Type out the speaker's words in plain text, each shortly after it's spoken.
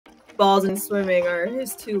pitballs and swimming are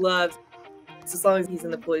his two loves. So as long as he's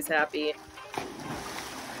in the pool, he's happy.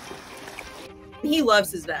 He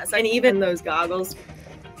loves his vest. And even those goggles,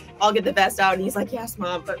 I'll get the vest out and he's like, yes,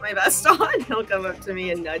 Mom, put my vest on. He'll come up to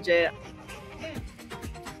me and nudge it.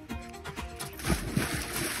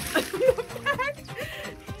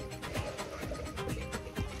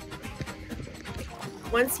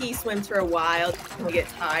 Once he swims for a while, he'll get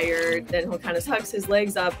tired, then he'll kind of tucks his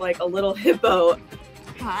legs up like a little hippo.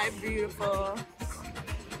 Hi, beautiful.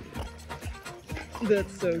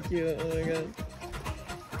 That's so cute. Oh my god.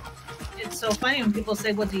 It's so funny when people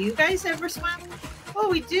say, well, do you guys ever swim? Well,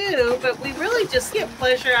 we do, but we really just get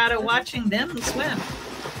pleasure out of watching them swim.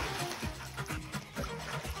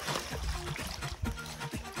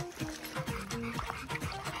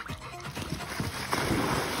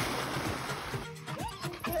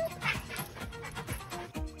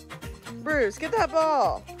 Bruce, get that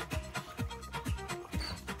ball.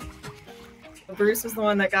 Bruce was the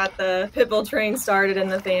one that got the pitbull train started in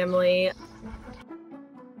the family.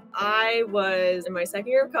 I was in my second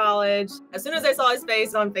year of college. As soon as I saw his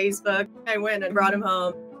face on Facebook, I went and brought him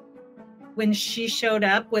home. When she showed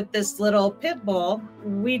up with this little pit bull,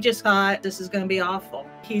 we just thought this is going to be awful.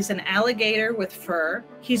 He's an alligator with fur.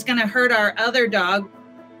 He's going to hurt our other dog.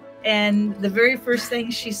 And the very first thing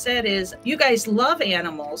she said is, you guys love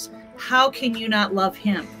animals. How can you not love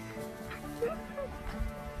him?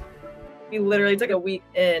 We literally took a week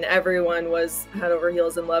and everyone was head over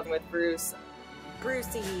heels in love with Bruce.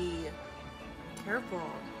 Brucey, careful.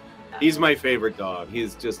 He's my favorite dog.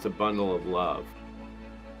 He's just a bundle of love.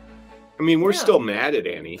 I mean, we're still mad at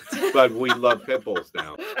Annie, but we love pit bulls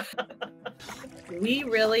now. We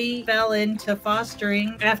really fell into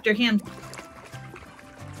fostering after him.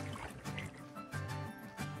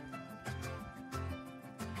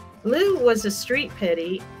 Lou was a street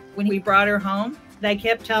pitty. When we brought her home, they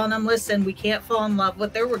kept telling them, listen, we can't fall in love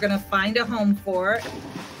with her. We're going to find a home for her.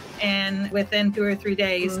 And within 2 or 3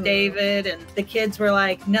 days, David and the kids were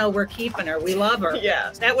like, no, we're keeping her. We love her.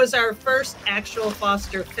 Yeah. That was our first actual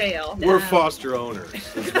foster fail. We're foster owners,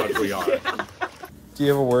 is what we are. Do you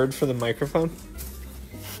have a word for the microphone?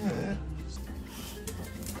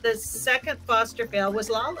 The second foster fail was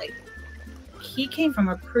Lolly. He came from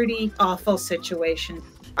a pretty awful situation.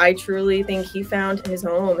 I truly think he found his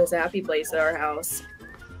home, his happy place at our house.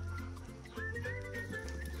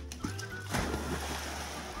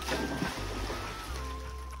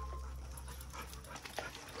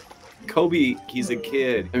 Kobe, he's a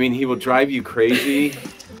kid. I mean, he will drive you crazy.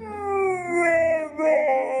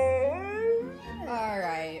 All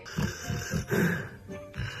right.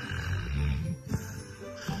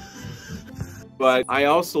 But I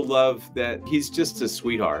also love that he's just a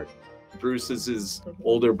sweetheart. Bruce is his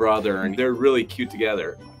older brother, and they're really cute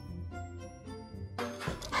together.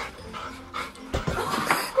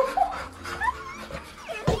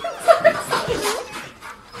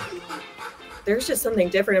 There's just something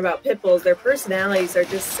different about pit bulls. Their personalities are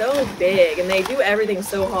just so big and they do everything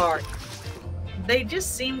so hard. They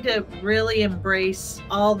just seem to really embrace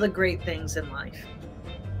all the great things in life.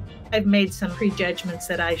 I've made some prejudgments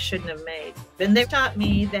that I shouldn't have made. And they've taught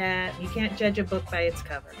me that you can't judge a book by its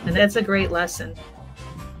cover. And that's a great lesson.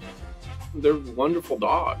 They're wonderful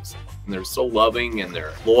dogs. And they're so loving and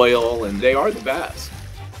they're loyal and they are the best.